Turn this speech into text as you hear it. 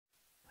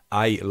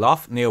I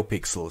love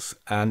Neopixels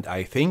and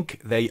I think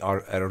they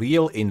are a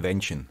real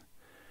invention.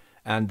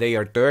 And they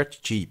are dirt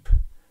cheap.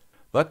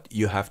 But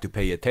you have to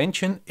pay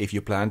attention if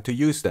you plan to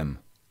use them.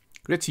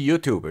 Grüezi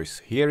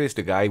YouTubers, here is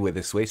the guy with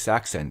a Swiss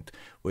accent,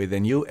 with a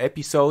new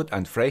episode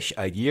and fresh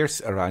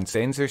ideas around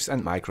sensors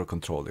and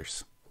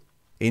microcontrollers.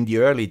 In the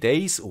early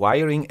days,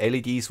 wiring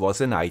LEDs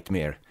was a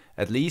nightmare,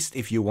 at least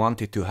if you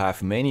wanted to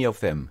have many of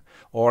them,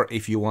 or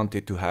if you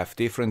wanted to have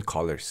different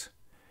colors.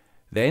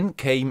 Then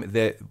came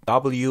the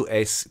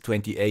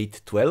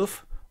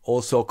WS2812,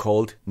 also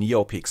called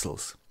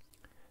Neopixels.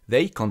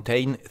 They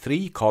contain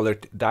 3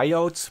 colored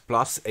diodes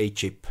plus a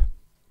chip.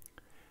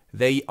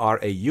 They are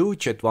a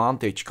huge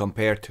advantage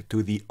compared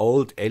to the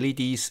old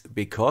LEDs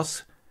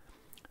because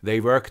they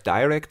work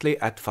directly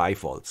at 5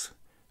 volts.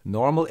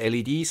 Normal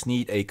LEDs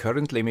need a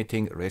current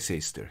limiting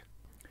resistor.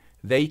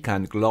 They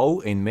can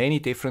glow in many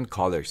different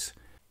colors.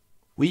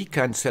 We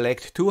can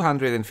select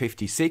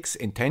 256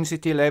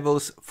 intensity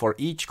levels for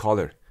each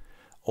color.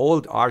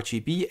 Old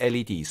RGB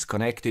LEDs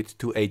connected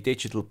to a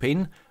digital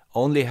pin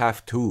only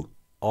have 2,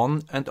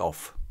 on and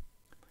off.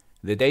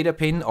 The data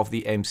pin of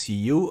the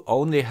MCU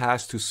only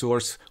has to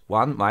source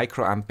 1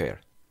 microampere.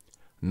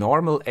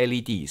 Normal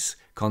LEDs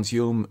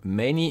consume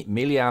many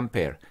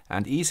milliampere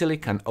and easily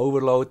can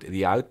overload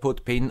the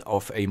output pin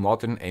of a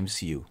modern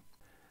MCU.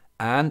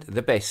 And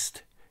the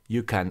best,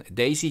 you can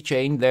daisy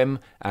chain them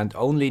and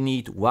only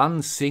need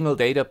 1 single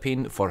data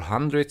pin for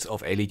hundreds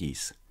of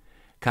LEDs.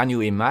 Can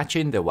you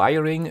imagine the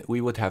wiring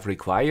we would have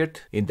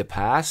required in the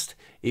past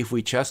if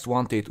we just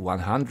wanted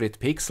 100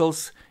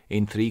 pixels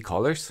in 3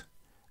 colors?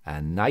 A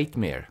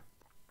nightmare.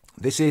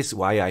 This is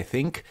why I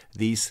think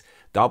these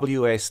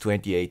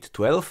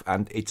WS2812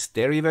 and its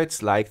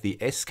derivatives like the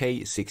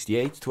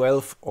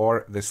SK6812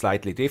 or the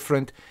slightly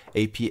different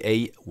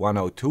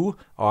APA102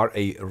 are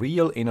a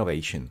real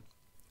innovation.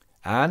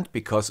 And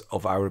because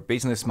of our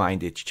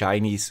business-minded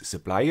Chinese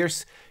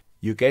suppliers,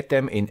 you get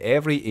them in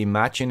every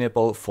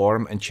imaginable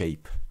form and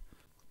shape.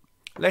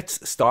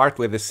 Let's start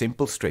with a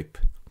simple strip.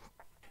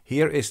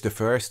 Here is the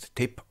first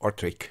tip or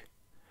trick.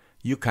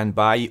 You can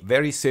buy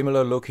very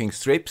similar looking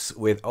strips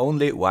with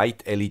only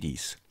white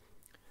LEDs.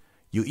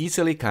 You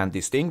easily can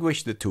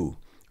distinguish the two.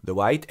 The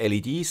white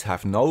LEDs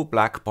have no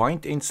black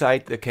point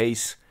inside the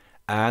case,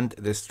 and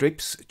the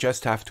strips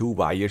just have 2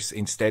 wires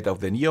instead of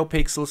the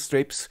Neopixel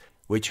strips,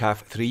 which have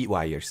 3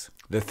 wires.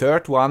 The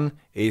third one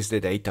is the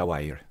data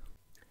wire.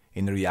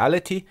 In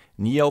reality,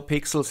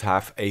 Neopixels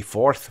have a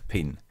 4th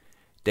pin,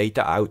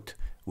 data out,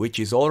 which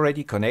is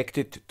already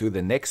connected to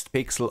the next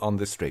pixel on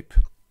the strip.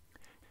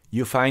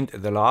 You find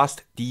the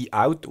last D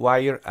out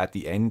wire at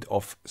the end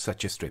of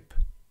such a strip.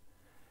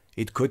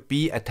 It could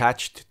be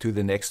attached to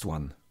the next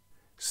one.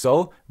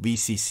 So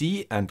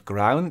VCC and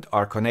ground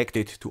are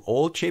connected to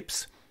all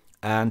chips,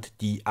 and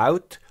D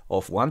out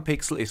of 1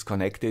 pixel is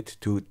connected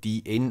to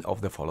D in of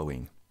the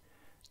following.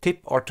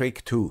 Tip or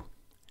trick 2.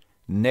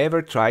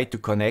 Never try to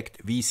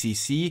connect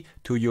VCC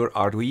to your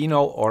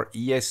Arduino or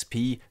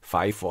ESP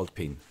 5V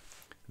pin.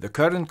 The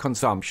current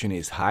consumption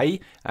is high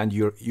and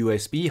your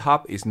USB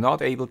hub is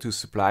not able to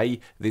supply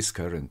this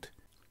current.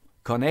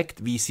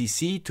 Connect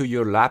VCC to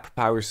your lab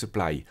power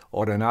supply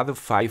or another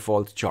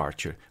 5V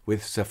charger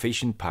with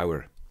sufficient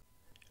power.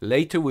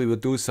 Later we will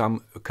do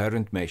some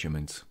current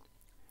measurements.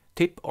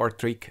 Tip or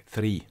trick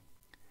 3.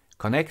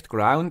 Connect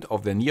ground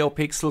of the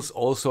Neopixels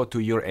also to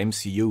your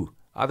MCU,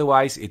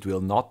 otherwise it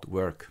will not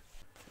work.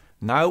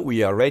 Now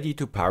we are ready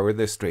to power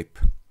the strip.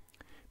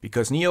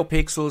 Because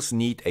Neopixels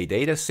need a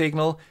data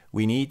signal,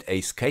 we need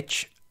a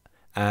sketch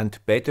and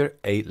better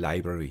a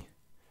library.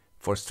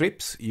 For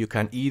strips, you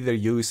can either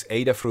use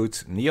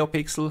Adafruit's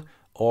Neopixel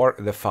or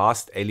the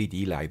Fast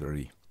LED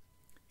library.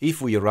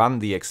 If we run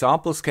the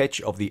example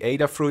sketch of the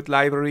Adafruit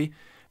library,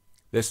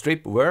 the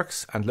strip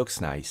works and looks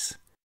nice.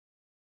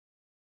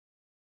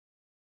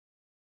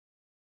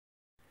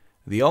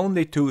 The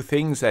only 2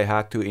 things I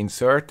had to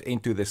insert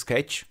into the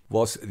sketch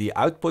was the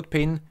output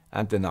pin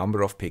and the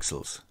number of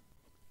pixels.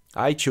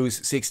 I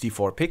choose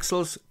 64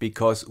 pixels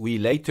because we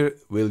later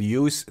will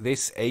use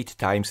this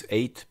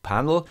 8x8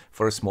 panel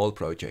for a small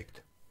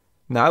project.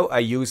 Now I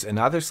use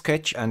another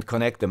sketch and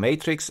connect the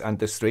matrix and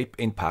the strip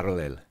in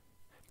parallel.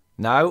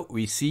 Now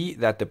we see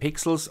that the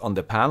pixels on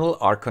the panel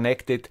are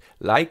connected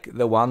like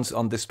the ones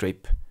on the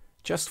strip,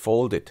 just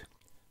folded.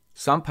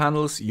 Some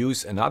panels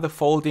use another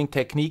folding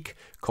technique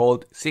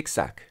called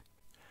zigzag.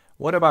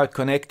 What about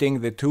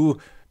connecting the 2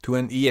 to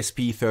an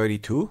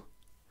ESP32?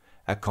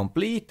 A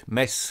complete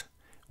mess.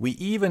 We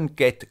even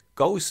get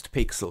ghost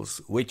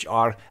pixels, which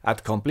are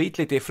at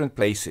completely different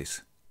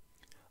places.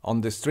 On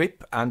the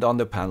strip and on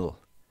the panel.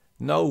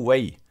 No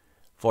way.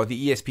 For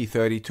the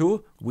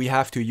ESP32, we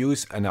have to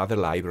use another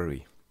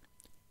library.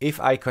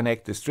 If I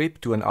connect the strip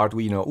to an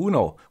Arduino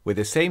Uno with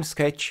the same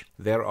sketch,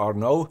 there are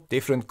no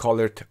different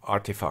colored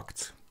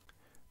artifacts.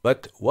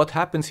 But what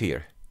happens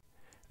here?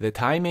 The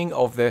timing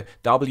of the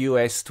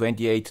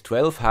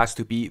WS2812 has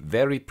to be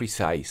very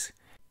precise.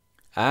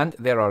 And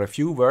there are a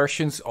few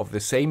versions of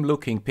the same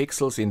looking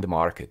pixels in the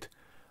market.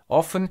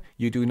 Often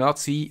you do not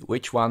see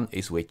which one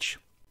is which.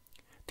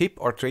 Tip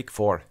or trick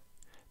 4.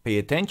 Pay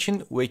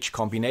attention which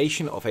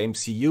combination of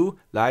MCU,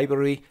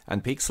 library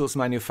and pixels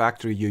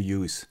manufacturer you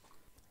use.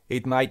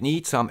 It might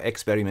need some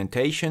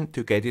experimentation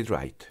to get it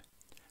right.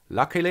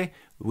 Luckily,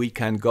 we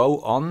can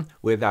go on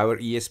with our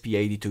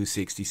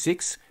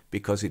ESP8266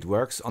 because it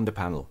works on the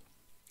panel.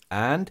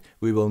 And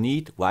we will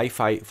need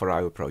Wi-Fi for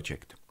our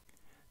project.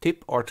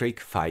 Tip or trick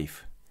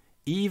 5.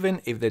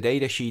 Even if the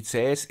datasheet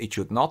says it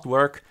should not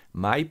work,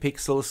 my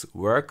pixels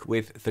work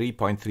with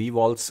 3.3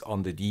 volts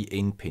on the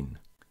D-in pin.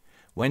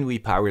 When we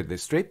power the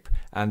strip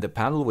and the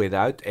panel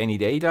without any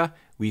data,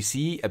 we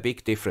see a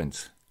big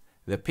difference.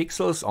 The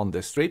pixels on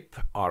the strip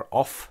are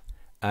off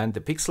and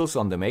the pixels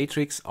on the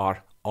matrix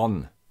are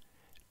on.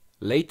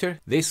 Later,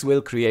 this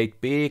will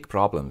create big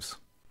problems.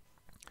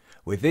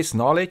 With this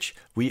knowledge,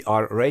 we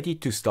are ready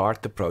to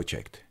start the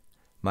project.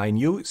 My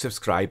new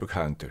subscriber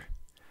counter.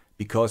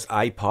 Because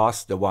I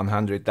passed the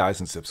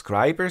 100,000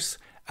 subscribers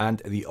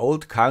and the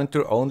old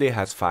counter only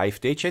has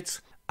 5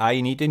 digits, I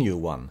need a new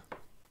one.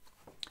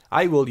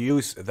 I will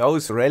use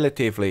those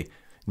relatively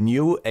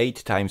new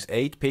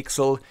 8x8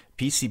 pixel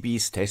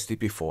PCBs tested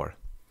before.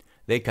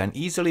 They can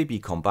easily be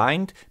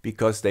combined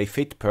because they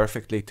fit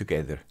perfectly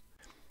together.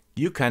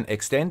 You can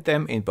extend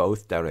them in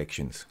both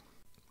directions.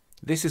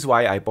 This is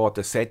why I bought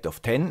a set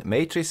of 10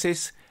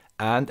 matrices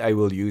and I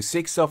will use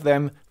 6 of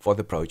them for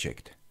the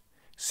project.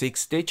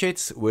 6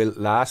 digits will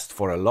last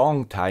for a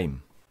long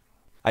time.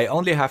 I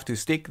only have to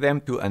stick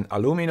them to an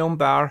aluminum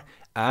bar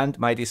and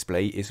my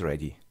display is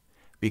ready.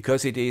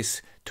 Because it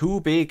is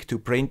too big to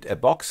print a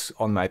box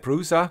on my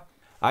Prusa,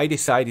 I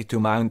decided to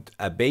mount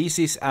a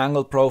basis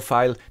angle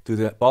profile to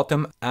the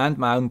bottom and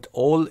mount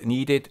all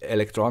needed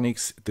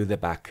electronics to the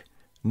back.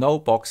 No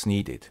box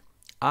needed.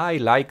 I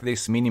like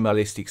this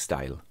minimalistic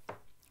style.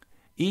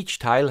 Each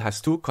tile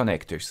has 2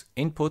 connectors,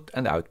 input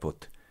and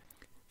output.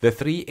 The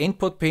 3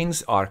 input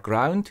pins are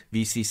ground,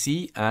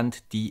 VCC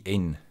and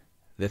D-in.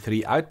 The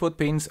 3 output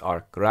pins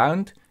are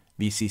ground,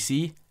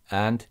 VCC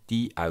and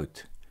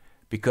D-out.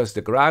 Because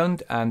the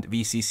ground and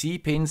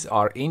VCC pins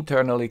are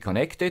internally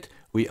connected,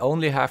 we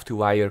only have to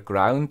wire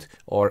ground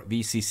or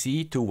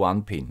VCC to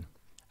one pin.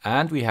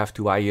 And we have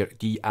to wire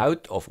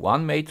D-out of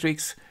one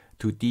matrix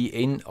to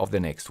D-in of the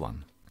next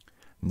one.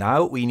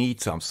 Now we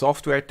need some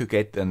software to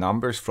get the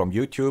numbers from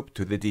YouTube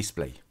to the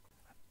display.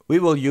 We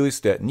will use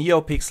the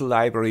Neopixel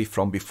library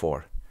from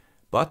before,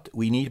 but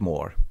we need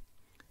more.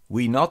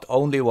 We not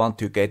only want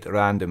to get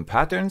random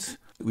patterns,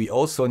 we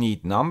also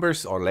need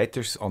numbers or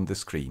letters on the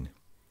screen.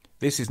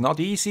 This is not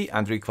easy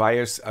and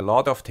requires a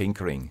lot of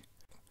tinkering.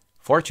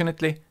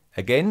 Fortunately,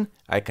 again,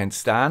 I can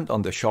stand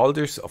on the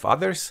shoulders of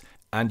others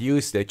and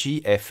use the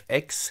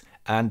GFX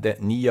and the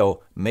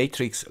Neo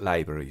Matrix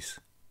libraries.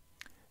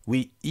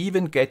 We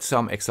even get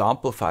some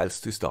example files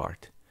to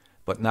start.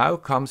 But now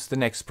comes the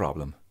next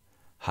problem.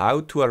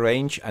 How to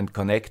arrange and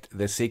connect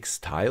the 6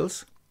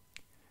 tiles?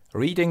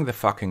 Reading the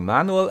fucking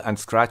manual and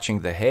scratching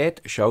the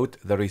head showed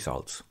the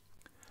results.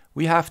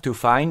 We have to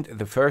find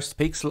the first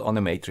pixel on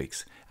a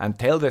matrix and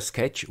tell the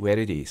sketch where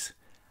it is.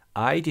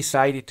 I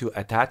decided to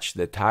attach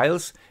the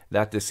tiles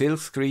that the silk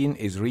screen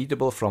is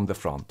readable from the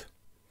front.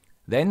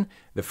 Then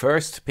the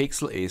first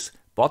pixel is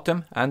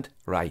bottom and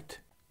right.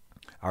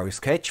 Our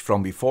sketch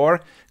from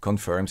before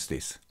confirms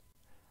this.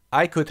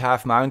 I could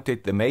have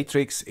mounted the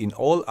matrix in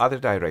all other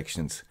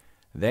directions.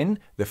 Then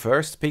the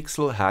first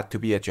pixel had to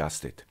be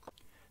adjusted.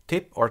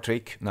 Tip or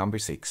trick number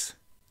 6.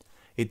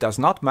 It does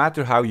not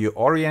matter how you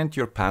orient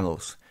your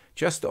panels.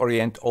 Just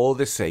orient all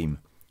the same.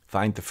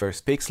 Find the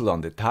first pixel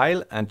on the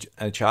tile and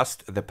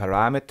adjust the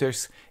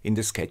parameters in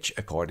the sketch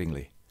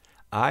accordingly.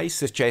 I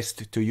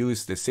suggest to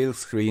use the silk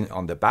screen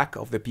on the back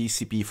of the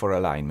PCB for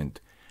alignment.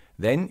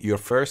 Then your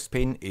first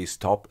pin is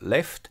top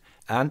left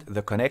and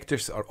the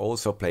connectors are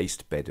also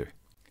placed better.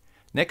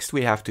 Next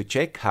we have to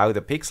check how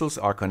the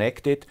pixels are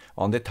connected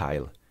on the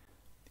tile,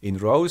 in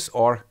rows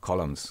or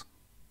columns.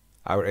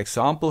 Our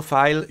example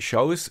file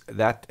shows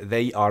that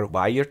they are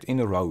wired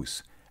in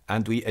rows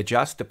and we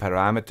adjust the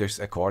parameters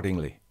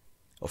accordingly.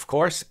 Of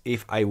course,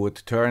 if I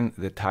would turn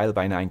the tile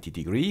by 90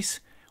 degrees,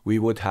 we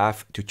would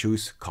have to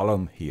choose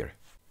column here.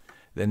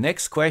 The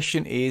next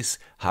question is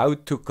how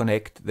to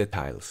connect the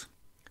tiles.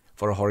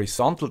 For a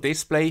horizontal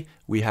display,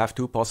 we have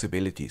 2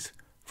 possibilities,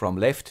 from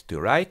left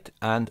to right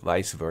and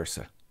vice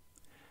versa.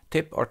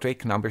 Tip or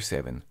trick number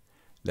 7.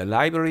 The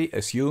library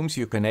assumes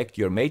you connect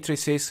your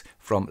matrices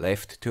from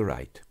left to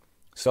right.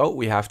 So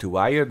we have to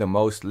wire the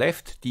most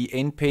left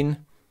D-in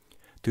pin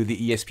to the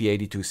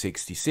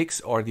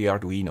ESP8266 or the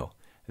Arduino.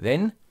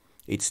 Then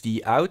it's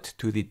D-out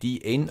to the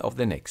D-in of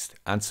the next,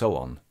 and so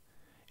on.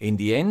 In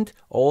the end,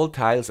 all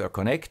tiles are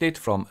connected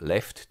from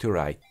left to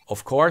right,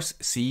 of course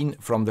seen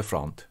from the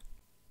front.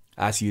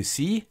 As you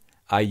see,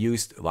 I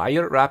used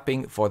wire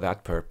wrapping for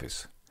that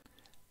purpose.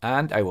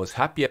 And I was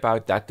happy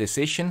about that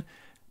decision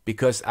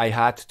because I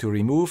had to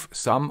remove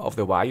some of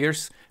the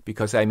wires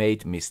because I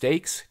made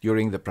mistakes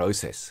during the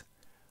process.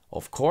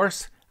 Of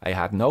course, I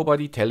had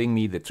nobody telling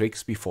me the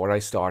tricks before I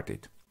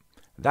started.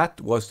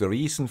 That was the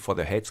reason for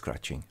the head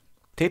scratching.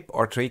 Tip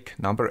or trick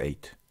number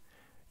 8.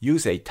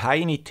 Use a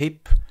tiny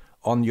tip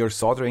on your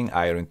soldering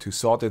iron to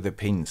solder the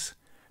pins.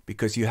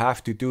 Because you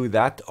have to do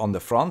that on the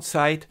front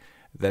side,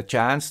 the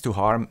chance to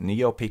harm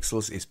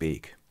Neopixels is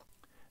big.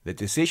 The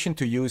decision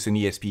to use an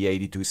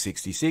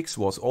ESP8266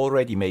 was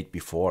already made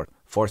before.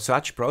 For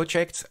such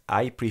projects,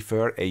 I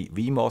prefer a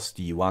VMOS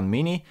D1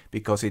 Mini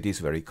because it is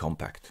very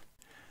compact.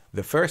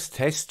 The first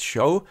tests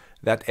show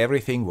that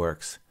everything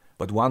works,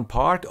 but one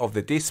part of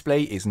the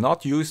display is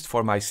not used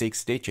for my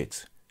 6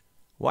 digits.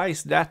 Why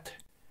is that?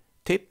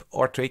 Tip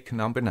or trick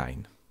number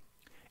 9.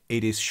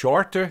 It is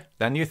shorter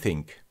than you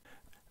think.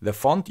 The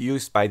font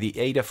used by the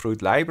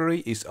Adafruit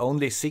library is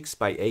only 6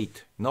 by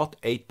 8, not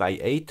 8 by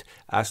 8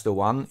 as the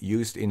one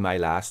used in my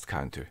last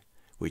counter,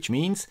 which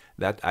means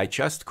that I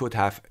just could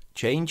have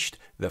changed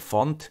the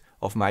font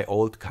of my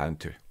old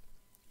counter.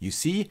 You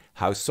see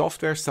how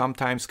software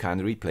sometimes can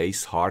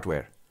replace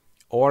hardware,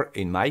 or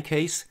in my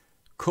case,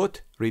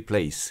 could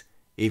replace,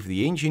 if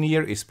the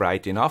engineer is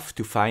bright enough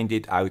to find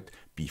it out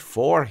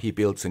before he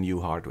builds a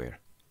new hardware.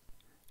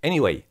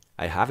 Anyway,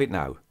 I have it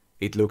now.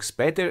 It looks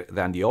better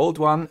than the old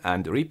one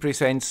and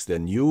represents the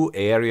new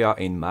area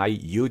in my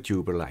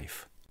YouTuber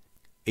life.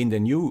 In the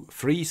new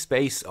free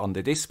space on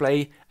the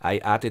display, I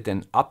added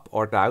an up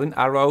or down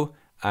arrow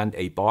and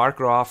a bar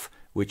graph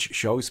which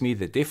shows me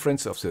the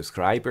difference of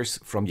subscribers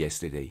from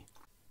yesterday.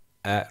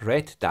 A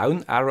red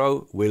down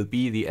arrow will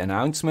be the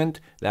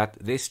announcement that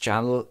this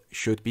channel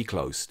should be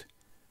closed.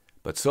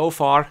 But so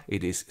far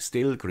it is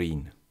still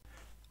green.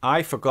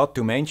 I forgot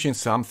to mention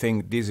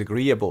something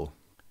disagreeable.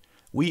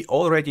 We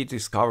already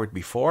discovered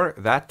before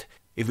that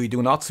if we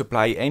do not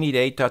supply any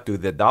data to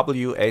the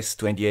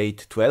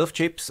WS2812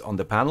 chips on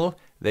the panel,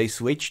 they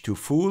switch to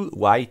full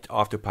white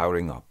after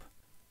powering up,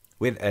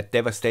 with a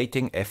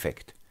devastating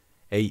effect,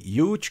 a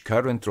huge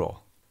current draw.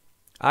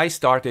 I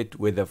started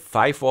with a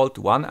 5V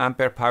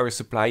 1A power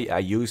supply I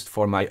used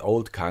for my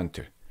old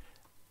counter,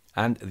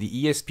 and the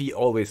ESP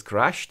always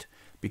crashed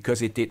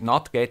because it did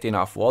not get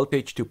enough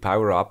voltage to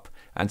power up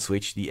and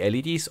switch the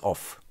LEDs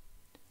off.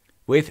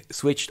 With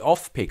switched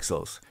off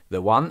pixels,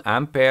 the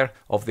 1A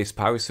of this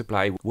power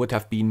supply would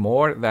have been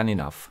more than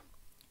enough.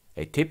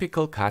 A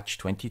typical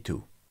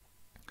catch-22.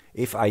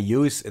 If I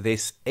use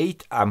this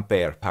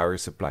 8A power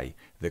supply,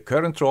 the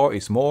current draw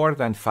is more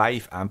than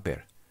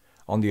 5A.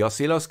 On the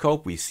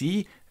oscilloscope we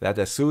see that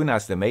as soon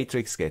as the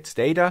matrix gets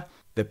data,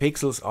 the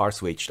pixels are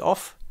switched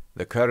off,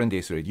 the current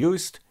is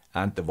reduced,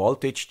 and the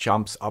voltage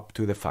jumps up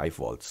to the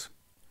 5V.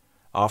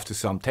 After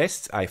some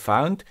tests, I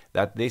found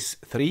that this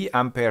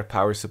 3A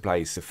power supply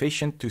is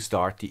sufficient to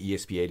start the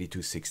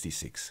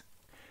ESP8266.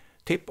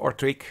 Tip or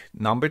trick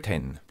number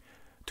 10.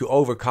 To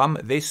overcome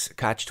this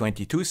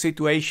catch-22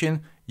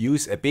 situation,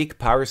 use a big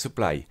power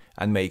supply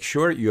and make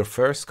sure your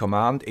first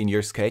command in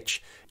your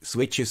sketch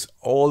switches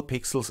all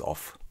pixels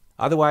off.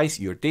 Otherwise,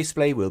 your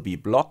display will be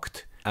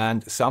blocked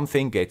and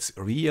something gets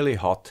really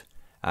hot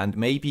and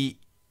maybe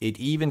it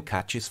even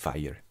catches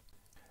fire.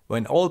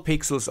 When all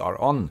pixels are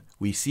on,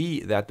 we see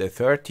that the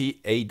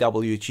 30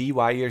 AWG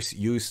wires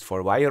used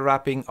for wire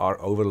wrapping are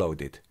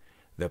overloaded.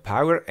 The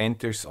power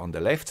enters on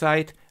the left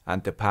side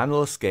and the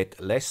panels get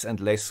less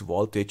and less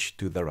voltage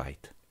to the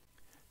right.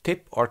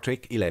 Tip or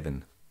trick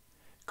 11.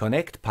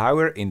 Connect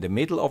power in the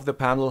middle of the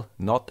panel,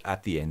 not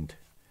at the end.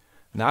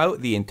 Now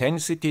the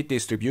intensity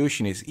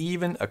distribution is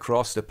even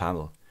across the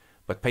panel.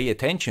 But pay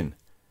attention,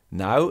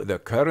 now the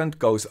current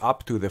goes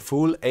up to the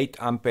full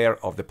 8A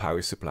of the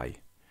power supply,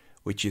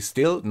 which is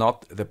still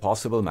not the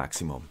possible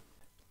maximum.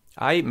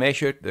 I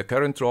measured the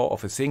current draw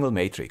of a single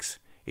matrix.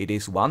 It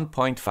is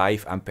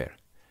 1.5A,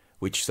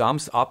 which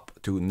sums up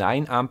to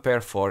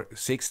 9A for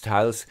 6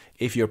 tiles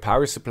if your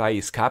power supply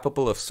is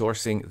capable of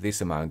sourcing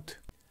this amount.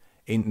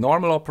 In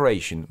normal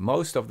operation,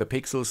 most of the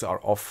pixels are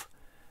off.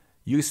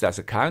 Used as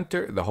a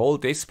counter, the whole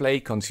display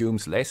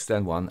consumes less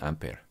than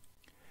 1A.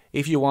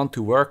 If you want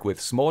to work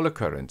with smaller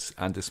currents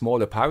and a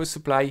smaller power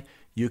supply,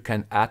 you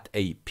can add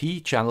a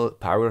P-channel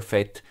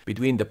FET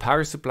between the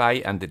power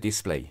supply and the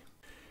display.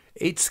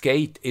 Its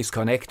gate is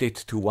connected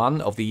to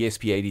one of the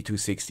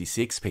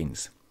ESP8266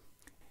 pins.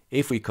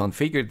 If we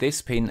configure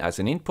this pin as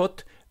an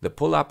input, the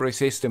pull-up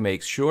resistor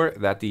makes sure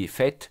that the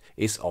FET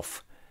is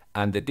off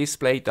and the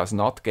display does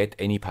not get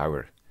any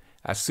power.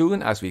 As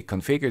soon as we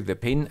configure the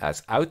pin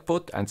as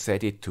output and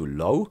set it to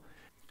low,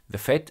 the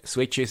FET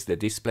switches the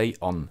display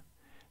on.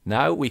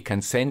 Now we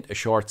can send a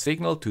short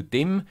signal to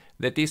dim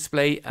the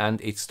display and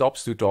it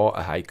stops to draw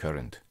a high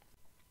current.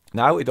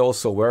 Now it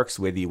also works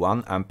with the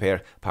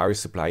 1A power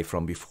supply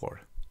from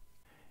before.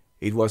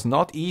 It was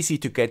not easy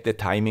to get the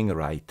timing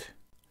right.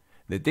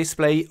 The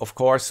display, of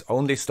course,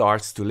 only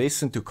starts to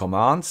listen to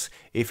commands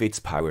if it's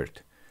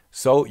powered.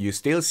 So you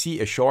still see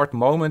a short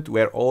moment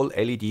where all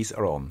LEDs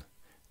are on.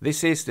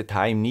 This is the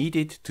time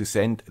needed to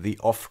send the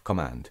off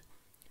command.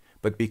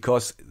 But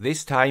because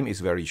this time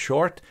is very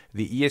short,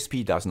 the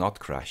ESP does not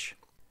crash.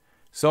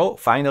 So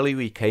finally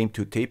we came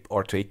to tip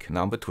or trick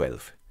number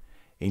 12.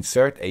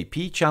 Insert a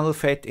P-channel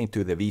FET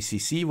into the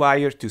VCC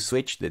wire to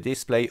switch the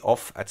display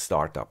off at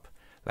startup.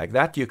 Like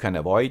that you can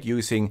avoid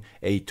using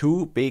a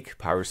too big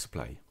power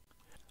supply.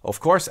 Of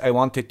course I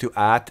wanted to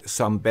add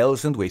some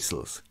bells and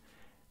whistles.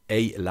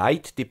 a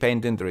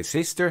light-dependent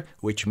resistor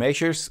which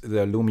measures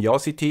the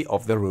luminosity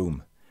of the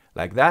room.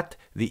 Like that,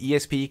 the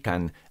ESP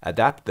can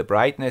adapt the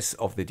brightness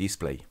of the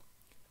display.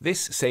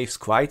 This saves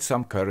quite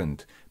some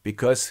current,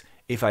 because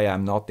if I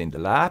am not in the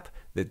lab,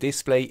 the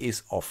display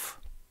is off.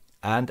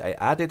 And I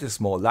added a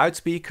small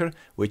loudspeaker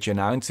which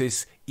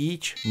announces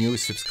each new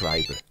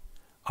subscriber.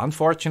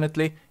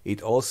 Unfortunately,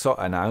 it also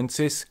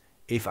announces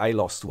if I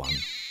lost one.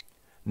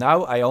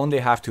 Now I only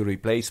have to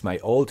replace my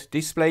old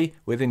display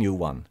with a new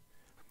one.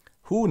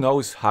 Who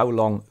knows how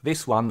long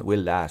this one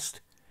will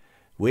last?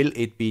 Will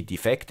it be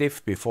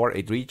defective before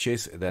it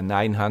reaches the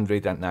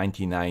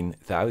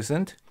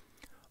 999,000?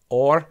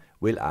 Or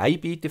will I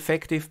be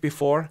defective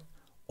before?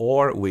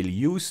 Or will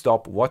you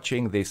stop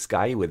watching this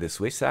guy with a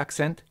Swiss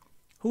accent?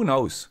 Who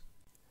knows?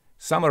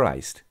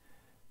 Summarized.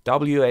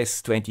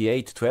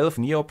 WS2812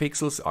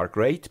 Neopixels are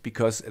great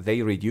because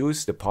they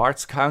reduce the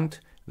parts count,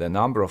 the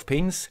number of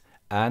pins,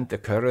 and the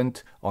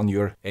current on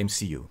your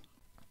MCU.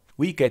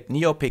 We get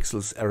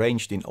Neopixels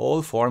arranged in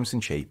all forms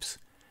and shapes.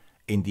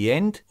 In the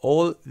end,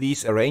 all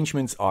these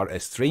arrangements are a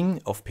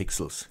string of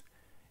pixels.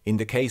 In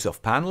the case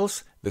of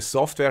panels, the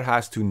software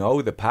has to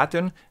know the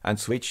pattern and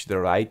switch the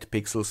right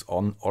pixels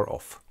on or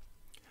off.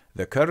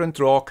 The current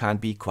draw can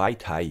be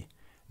quite high.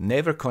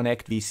 Never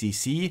connect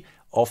VCC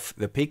of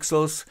the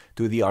pixels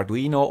to the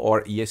Arduino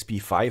or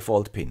ESP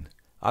 5V pin.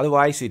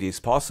 Otherwise it is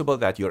possible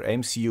that your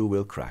MCU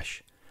will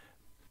crash.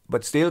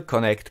 But still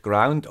connect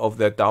ground of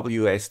the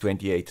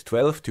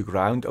WS2812 to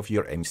ground of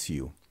your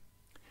MCU.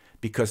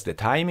 Because the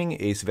timing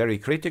is very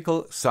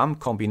critical, some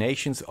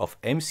combinations of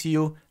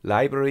MCU,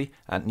 library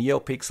and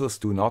Neopixels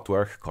do not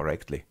work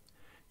correctly.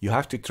 You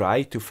have to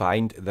try to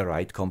find the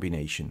right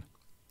combination.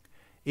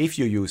 If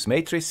you use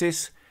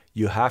matrices,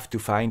 you have to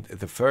find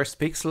the first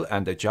pixel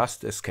and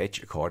adjust the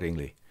sketch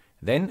accordingly.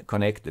 Then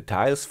connect the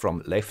tiles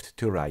from left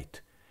to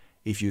right.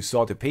 If you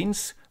saw the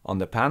pins on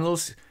the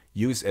panels,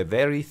 use a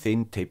very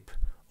thin tip,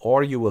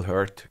 or you will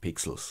hurt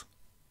pixels.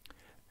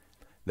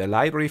 The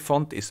library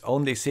font is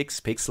only 6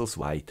 pixels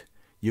wide.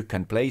 You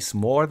can place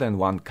more than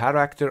one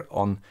character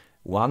on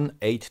one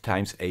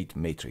 8x8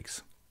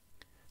 matrix.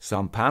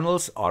 Some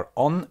panels are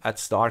on at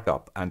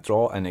startup and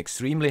draw an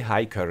extremely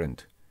high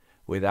current.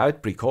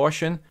 Without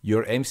precaution,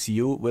 your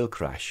MCU will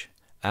crash,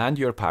 and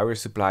your power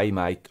supply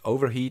might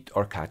overheat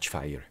or catch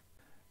fire.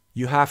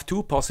 You have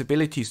two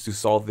possibilities to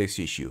solve this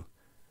issue.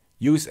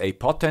 Use a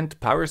potent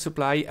power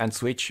supply and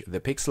switch the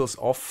pixels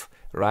off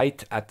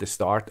right at the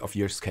start of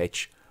your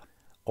sketch,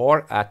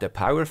 or add the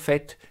power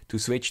FET to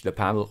switch the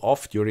panel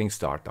off during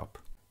startup.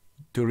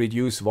 To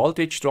reduce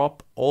voltage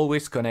drop,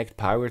 always connect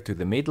power to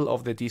the middle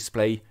of the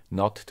display,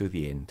 not to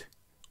the end.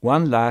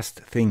 One last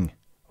thing.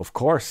 Of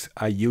course,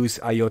 I use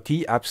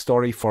IoT App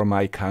Story for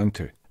my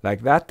counter.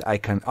 Like that, I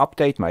can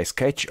update my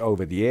sketch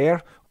over the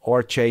air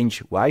or change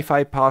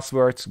Wi-Fi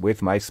passwords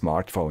with my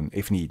smartphone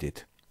if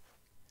needed.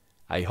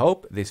 I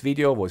hope this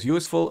video was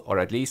useful or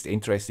at least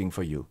interesting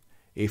for you.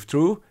 If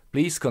true,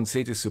 please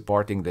consider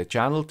supporting the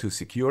channel to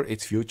secure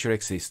its future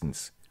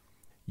existence.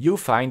 You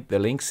find the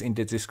links in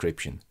the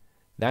description.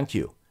 Thank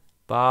you.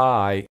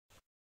 Bye.